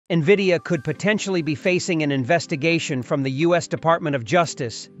Nvidia could potentially be facing an investigation from the U.S. Department of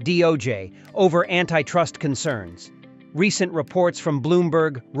Justice, DOJ, over antitrust concerns. Recent reports from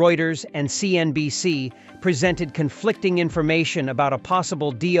Bloomberg, Reuters, and CNBC presented conflicting information about a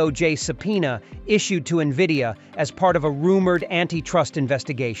possible DOJ subpoena issued to Nvidia as part of a rumored antitrust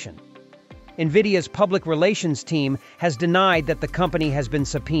investigation. Nvidia's public relations team has denied that the company has been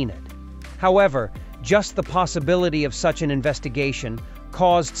subpoenaed. However, just the possibility of such an investigation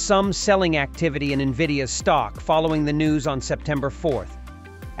caused some selling activity in Nvidia's stock following the news on September 4th.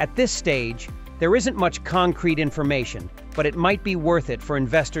 At this stage, there isn't much concrete information, but it might be worth it for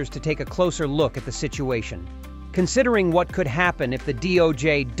investors to take a closer look at the situation. Considering what could happen if the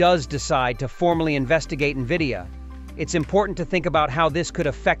DOJ does decide to formally investigate Nvidia, it's important to think about how this could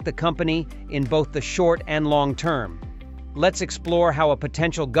affect the company in both the short and long term. Let's explore how a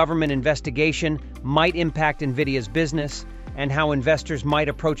potential government investigation might impact Nvidia's business and how investors might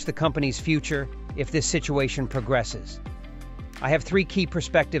approach the company's future if this situation progresses. I have 3 key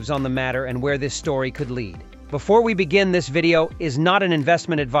perspectives on the matter and where this story could lead. Before we begin, this video is not an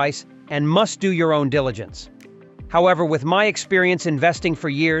investment advice and must do your own diligence. However, with my experience investing for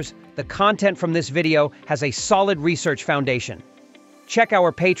years, the content from this video has a solid research foundation. Check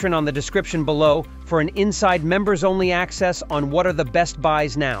our Patreon on the description below for an inside members-only access on what are the best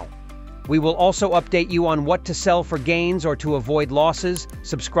buys now. We will also update you on what to sell for gains or to avoid losses.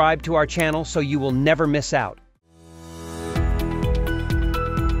 Subscribe to our channel so you will never miss out.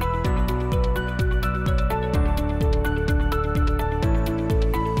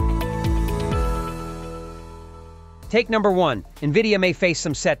 Take number 1. Nvidia may face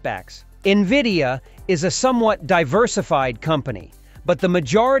some setbacks. Nvidia is a somewhat diversified company, but the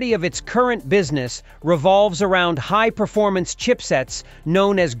majority of its current business revolves around high-performance chipsets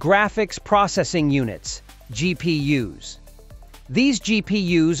known as graphics processing units, GPUs. These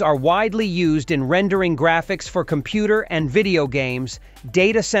GPUs are widely used in rendering graphics for computer and video games,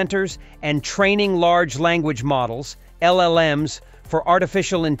 data centers, and training large language models, LLMs, for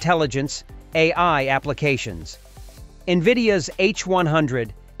artificial intelligence, AI applications. Nvidia's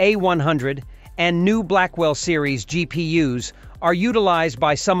H100, A100, and new Blackwell series GPUs are utilized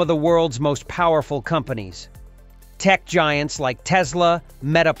by some of the world's most powerful companies. Tech giants like Tesla,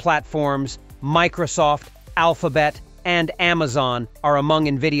 Meta Platforms, Microsoft, Alphabet, and Amazon are among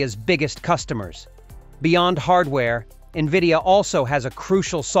Nvidia's biggest customers. Beyond hardware, Nvidia also has a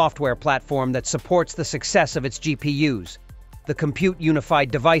crucial software platform that supports the success of its GPUs, the Compute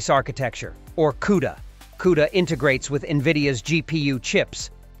Unified Device Architecture, or CUDA. CUDA integrates with Nvidia's GPU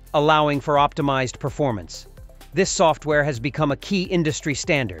chips, allowing for optimized performance. This software has become a key industry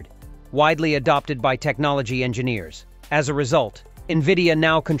standard, widely adopted by technology engineers. As a result, Nvidia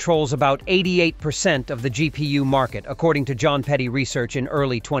now controls about 88% of the GPU market, according to John Petty Research in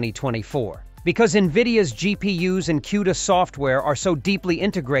early 2024. Because Nvidia's GPUs and CUDA software are so deeply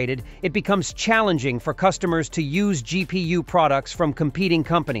integrated, it becomes challenging for customers to use GPU products from competing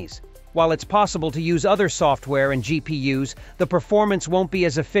companies. While it's possible to use other software and GPUs, the performance won't be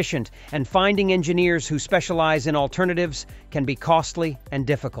as efficient, and finding engineers who specialize in alternatives can be costly and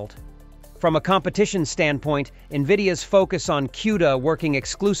difficult. From a competition standpoint, Nvidia's focus on CUDA working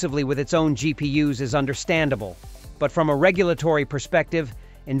exclusively with its own GPUs is understandable. But from a regulatory perspective,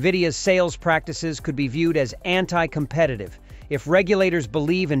 Nvidia's sales practices could be viewed as anti-competitive. If regulators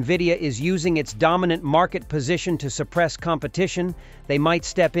believe Nvidia is using its dominant market position to suppress competition, they might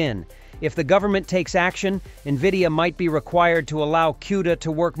step in. If the government takes action, Nvidia might be required to allow CUDA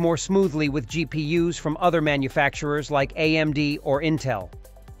to work more smoothly with GPUs from other manufacturers like AMD or Intel.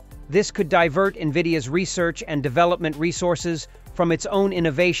 This could divert Nvidia's research and development resources from its own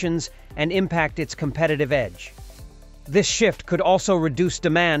innovations and impact its competitive edge. This shift could also reduce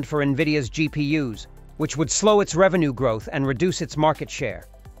demand for Nvidia's GPUs, which would slow its revenue growth and reduce its market share.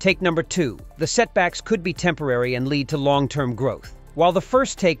 Take number 2. The setbacks could be temporary and lead to long-term growth. While the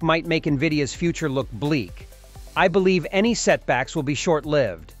first take might make Nvidia's future look bleak, I believe any setbacks will be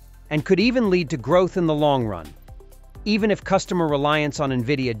short-lived and could even lead to growth in the long run. Even if customer reliance on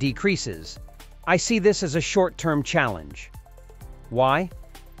Nvidia decreases, I see this as a short-term challenge. Why?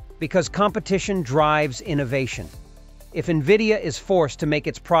 Because competition drives innovation. If Nvidia is forced to make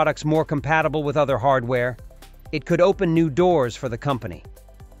its products more compatible with other hardware, it could open new doors for the company.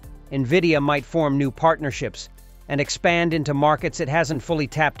 Nvidia might form new partnerships and expand into markets it hasn't fully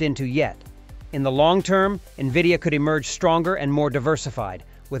tapped into yet. In the long term, Nvidia could emerge stronger and more diversified,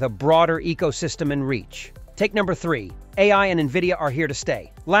 with a broader ecosystem and reach. Take number 3. AI and Nvidia are here to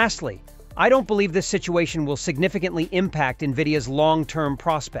stay. Lastly, I don't believe this situation will significantly impact Nvidia's long-term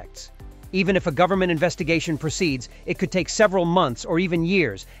prospects. Even if a government investigation proceeds, it could take several months or even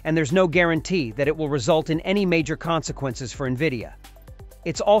years, and there's no guarantee that it will result in any major consequences for Nvidia.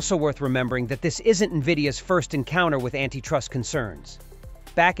 It's also worth remembering that this isn't Nvidia's first encounter with antitrust concerns.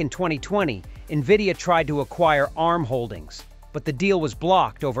 Back in 2020, Nvidia tried to acquire ARM Holdings, but the deal was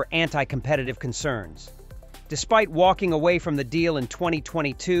blocked over anti-competitive concerns. Despite walking away from the deal in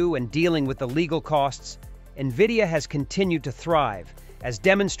 2022 and dealing with the legal costs, Nvidia has continued to thrive, as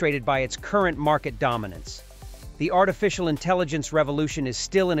demonstrated by its current market dominance. The artificial intelligence revolution is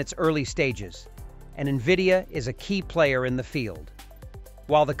still in its early stages, and Nvidia is a key player in the field.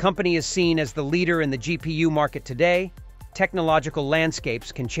 While the company is seen as the leader in the GPU market today, technological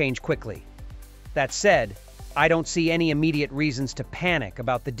landscapes can change quickly. That said, I don't see any immediate reasons to panic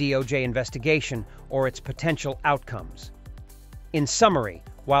about the DOJ investigation or its potential outcomes. In summary,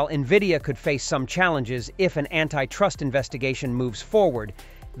 while Nvidia could face some challenges if an antitrust investigation moves forward,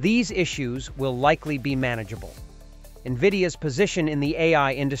 these issues will likely be manageable. Nvidia's position in the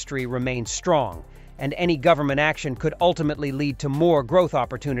AI industry remains strong, and any government action could ultimately lead to more growth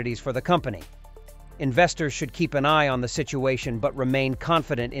opportunities for the company. Investors should keep an eye on the situation but remain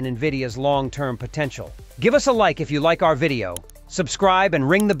confident in Nvidia's long-term potential. Give us a like if you like our video, subscribe and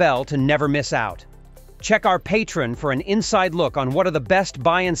ring the bell to never miss out. Check our Patreon for an inside look on what are the best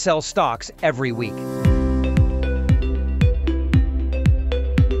buy and sell stocks every week.